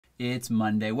It's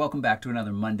Monday. Welcome back to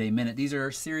another Monday Minute. These are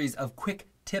a series of quick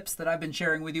tips that I've been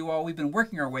sharing with you all. We've been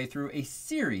working our way through a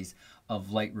series of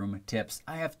Lightroom tips.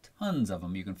 I have tons of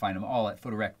them. You can find them all at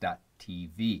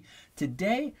photorec.tv.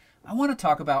 Today, I want to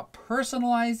talk about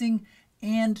personalizing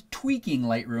and tweaking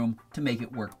Lightroom to make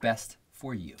it work best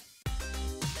for you.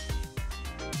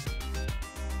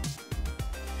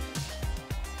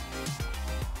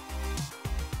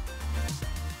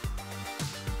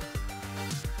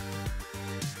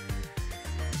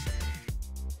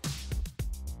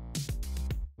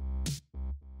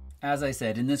 As I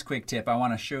said, in this quick tip, I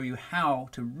want to show you how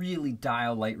to really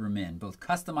dial Lightroom in, both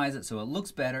customize it so it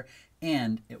looks better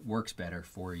and it works better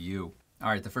for you. All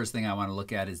right, the first thing I want to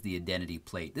look at is the identity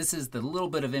plate. This is the little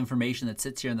bit of information that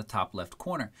sits here in the top left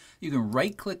corner. You can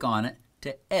right-click on it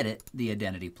to edit the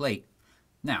identity plate.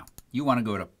 Now, you want to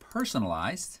go to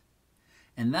Personalized,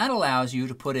 and that allows you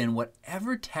to put in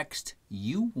whatever text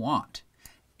you want.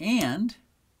 And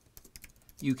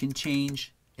you can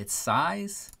change its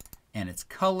size and its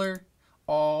color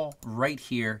all right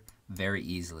here very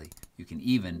easily. You can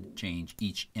even change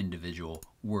each individual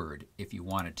word if you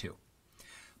wanted to.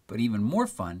 But even more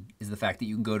fun is the fact that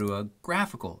you can go to a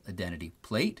graphical identity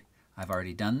plate. I've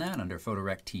already done that under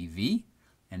Photorec TV.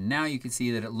 And now you can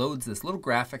see that it loads this little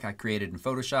graphic I created in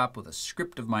Photoshop with a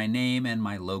script of my name and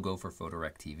my logo for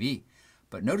Photorec TV.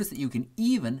 But notice that you can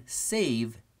even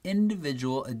save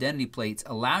individual identity plates,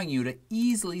 allowing you to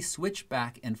easily switch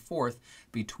back and forth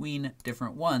between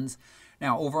different ones.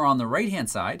 Now, over on the right-hand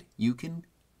side, you can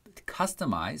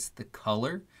customize the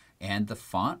color and the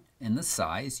font and the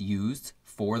size used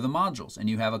for the modules. And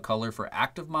you have a color for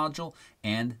active module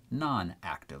and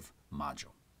non-active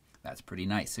module. That's pretty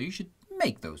nice. So you should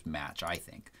make those match, I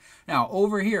think. Now,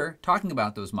 over here, talking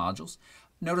about those modules,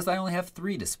 notice I only have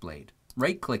 3 displayed.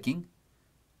 Right-clicking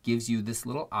gives you this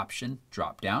little option,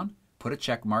 drop down, put a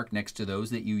check mark next to those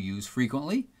that you use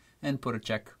frequently, and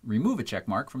remove a check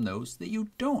mark from those that you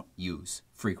don't use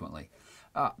frequently.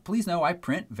 Please know I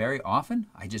print very often.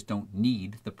 I just don't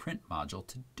need the print module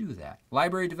to do that.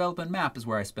 Library Development Map is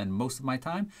where I spend most of my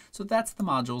time, so that's the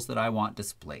modules that I want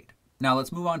displayed. Now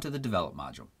let's move on to the Develop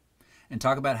module and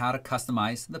talk about how to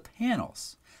customize the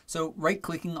panels. So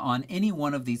right-clicking on any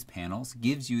one of these panels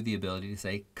gives you the ability to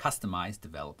say Customize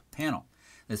Develop Panel.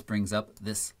 This brings up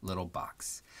this little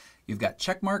box. You've got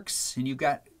check marks and you've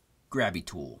got grabby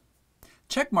tool.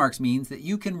 Check marks means that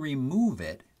you can remove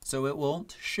it so it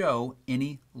won't show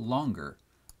any longer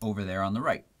over there on the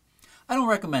right. I don't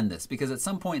recommend this because at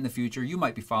some point in the future you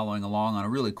might be following along on a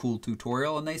really cool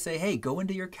tutorial and they say, hey, go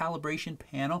into your calibration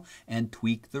panel and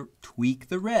tweak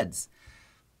the reds.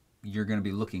 You're going to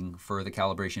be looking for the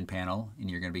calibration panel and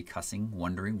you're going to be cussing,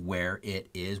 wondering where it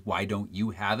is. Why don't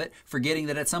you have it? Forgetting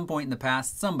that at some point in the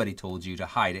past, somebody told you to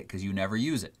hide it because you never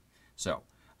use it. So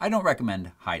I don't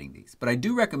recommend hiding these, but I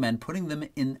do recommend putting them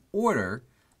in order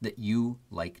that you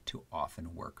like to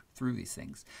often work through these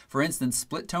things. For instance,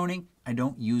 split toning, I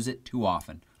don't use it too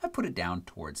often. I put it down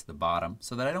towards the bottom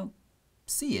so that I don't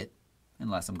see it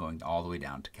unless I'm going all the way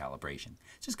down to calibration.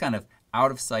 It's just kind of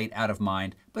out of sight, out of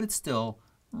mind, but it's still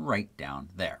right down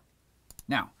there.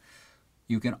 Now,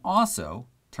 you can also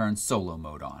turn solo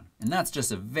mode on, and that's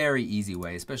just a very easy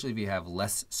way, especially if you have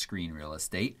less screen real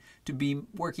estate, to be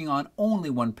working on only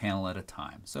one panel at a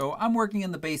time. So I'm working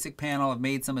in the basic panel, I've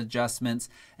made some adjustments,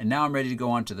 and now I'm ready to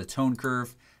go on to the tone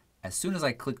curve. As soon as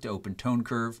I click to open tone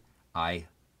curve, I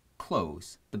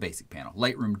close the basic panel.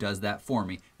 Lightroom does that for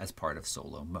me as part of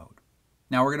solo mode.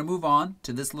 Now we're going to move on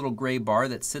to this little gray bar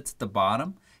that sits at the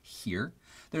bottom here.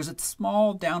 There's a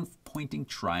small down pointing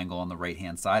triangle on the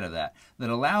right-hand side of that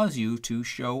allows you to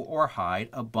show or hide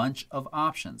a bunch of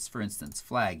options. For instance,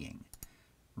 flagging,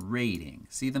 rating.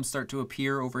 See them start to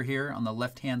appear over here on the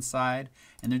left-hand side,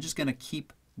 and they're just going to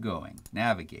keep going.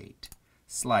 Navigate.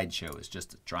 Slideshow is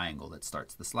just a triangle that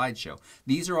starts the slideshow.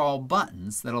 These are all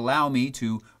buttons that allow me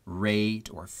to rate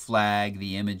or flag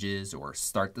the images or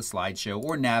start the slideshow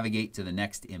or navigate to the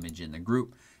next image in the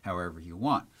group, however you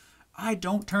want. I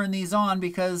don't turn these on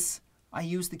because I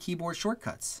use the keyboard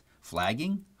shortcuts.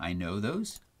 Flagging, I know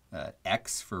those.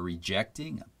 X for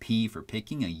rejecting, a P for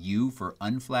picking, a U for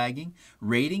unflagging.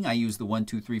 Rating, I use the 1,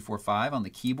 2, 3, 4, 5 on the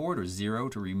keyboard, or 0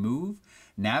 to remove.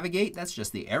 Navigate, that's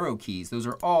just the arrow keys. Those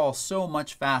are all so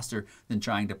much faster than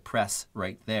trying to press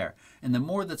right there. And the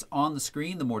more that's on the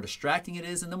screen, the more distracting it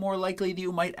is, and the more likely that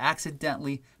you might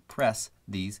accidentally press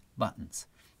these buttons.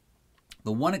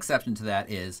 The one exception to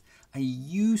that is I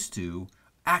used to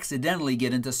accidentally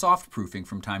get into soft proofing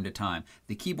from time to time.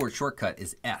 The keyboard shortcut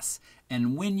is S.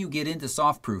 And when you get into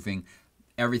soft proofing,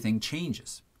 everything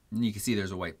changes. And you can see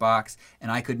there's a white box,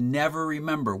 and I could never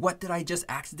remember what did I just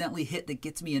accidentally hit that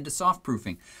gets me into soft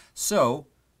proofing. So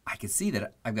I can see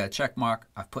that I've got a check mark.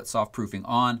 I've put soft proofing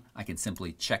on. I can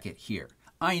simply check it here.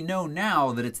 I know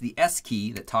now that it's the S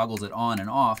key that toggles it on and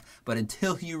off, but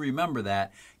until you remember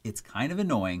that, it's kind of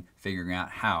annoying figuring out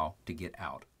how to get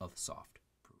out of soft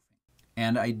proofing.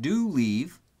 And I do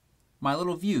leave my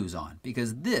little views on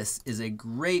because this is a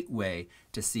great way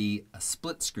to see a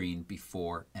split screen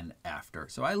before and after.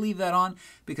 So I leave that on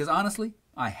because honestly,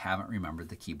 I haven't remembered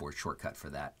the keyboard shortcut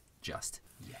for that just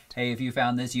yet. Hey, if you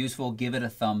found this useful, give it a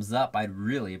thumbs up. I'd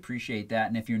really appreciate that.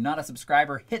 And if you're not a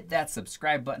subscriber, hit that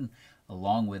subscribe button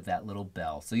along with that little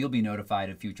bell so you'll be notified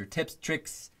of future tips,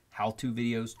 tricks, how-to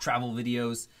videos, travel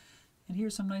videos, and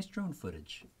here's some nice drone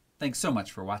footage. Thanks so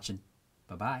much for watching.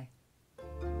 Bye-bye.